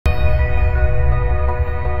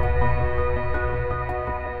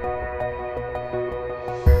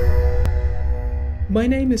My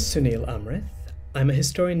name is Sunil Amrith. I'm a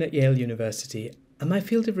historian at Yale University, and my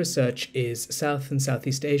field of research is South and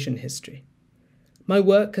Southeast Asian history. My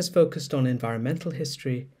work has focused on environmental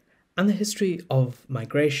history and the history of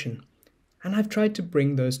migration, and I've tried to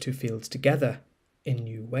bring those two fields together in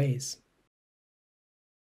new ways.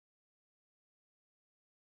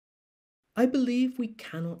 I believe we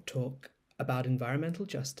cannot talk about environmental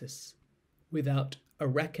justice without a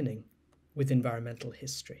reckoning with environmental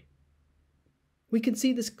history. We can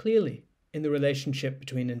see this clearly in the relationship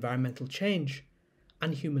between environmental change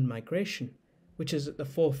and human migration, which is at the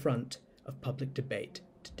forefront of public debate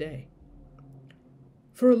today.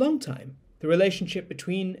 For a long time, the relationship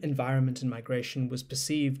between environment and migration was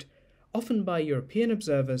perceived, often by European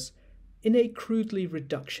observers, in a crudely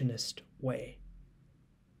reductionist way.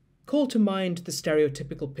 Call to mind the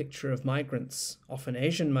stereotypical picture of migrants, often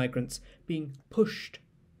Asian migrants, being pushed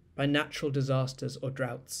by natural disasters or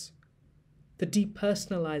droughts. The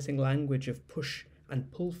depersonalizing language of push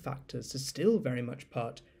and pull factors is still very much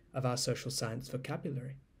part of our social science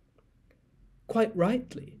vocabulary. Quite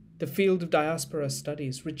rightly, the field of diaspora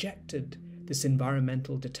studies rejected this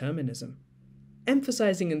environmental determinism,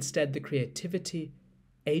 emphasizing instead the creativity,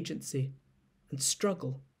 agency, and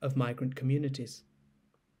struggle of migrant communities.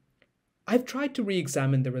 I've tried to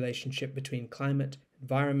re-examine the relationship between climate,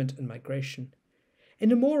 environment, and migration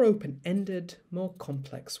in a more open-ended, more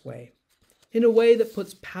complex way, in a way that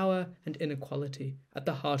puts power and inequality at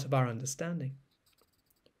the heart of our understanding.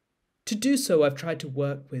 To do so, I've tried to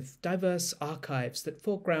work with diverse archives that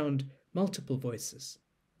foreground multiple voices,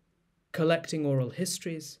 collecting oral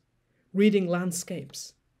histories, reading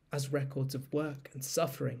landscapes as records of work and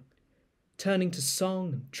suffering, turning to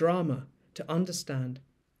song and drama to understand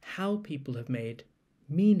how people have made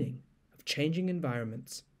meaning of changing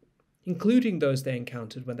environments, including those they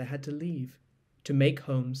encountered when they had to leave to make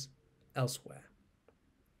homes elsewhere.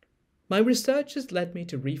 My research has led me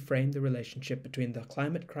to reframe the relationship between the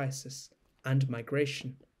climate crisis and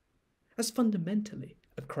migration as fundamentally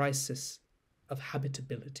a crisis of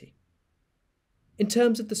habitability, in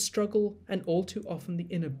terms of the struggle and all too often the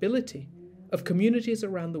inability of communities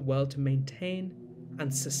around the world to maintain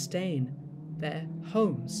and sustain their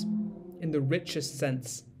homes in the richest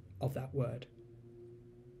sense of that word.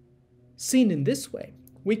 Seen in this way,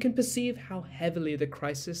 we can perceive how heavily the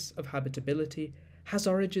crisis of habitability has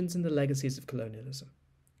origins in the legacies of colonialism,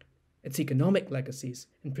 its economic legacies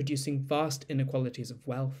in producing vast inequalities of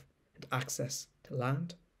wealth and access to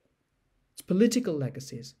land, its political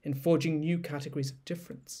legacies in forging new categories of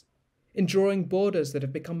difference, in drawing borders that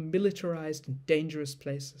have become militarized and dangerous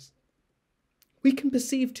places. We can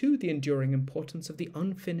perceive too the enduring importance of the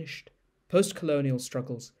unfinished post-colonial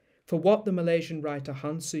struggles for what the Malaysian writer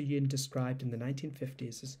Han Soo-yin described in the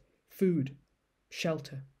 1950s as food,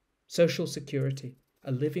 shelter, social security,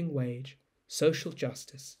 a living wage, social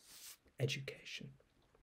justice, education.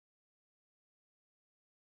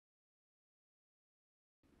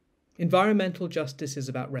 Environmental justice is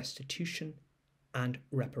about restitution and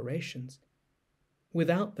reparations.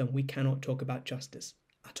 Without them, we cannot talk about justice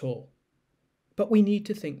at all. But we need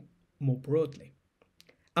to think more broadly.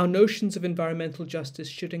 Our notions of environmental justice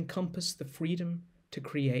should encompass the freedom to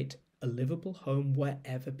create a livable home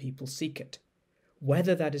wherever people seek it,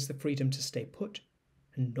 whether that is the freedom to stay put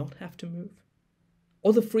and not have to move,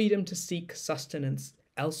 or the freedom to seek sustenance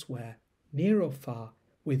elsewhere, near or far,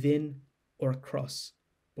 within or across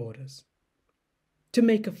borders. To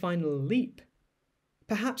make a final leap,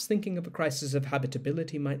 perhaps thinking of a crisis of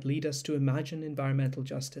habitability might lead us to imagine environmental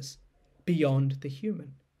justice beyond the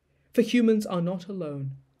human. For humans are not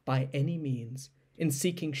alone, by any means, in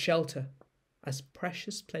seeking shelter, as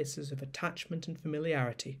precious places of attachment and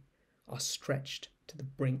familiarity are stretched to the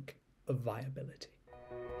brink of viability.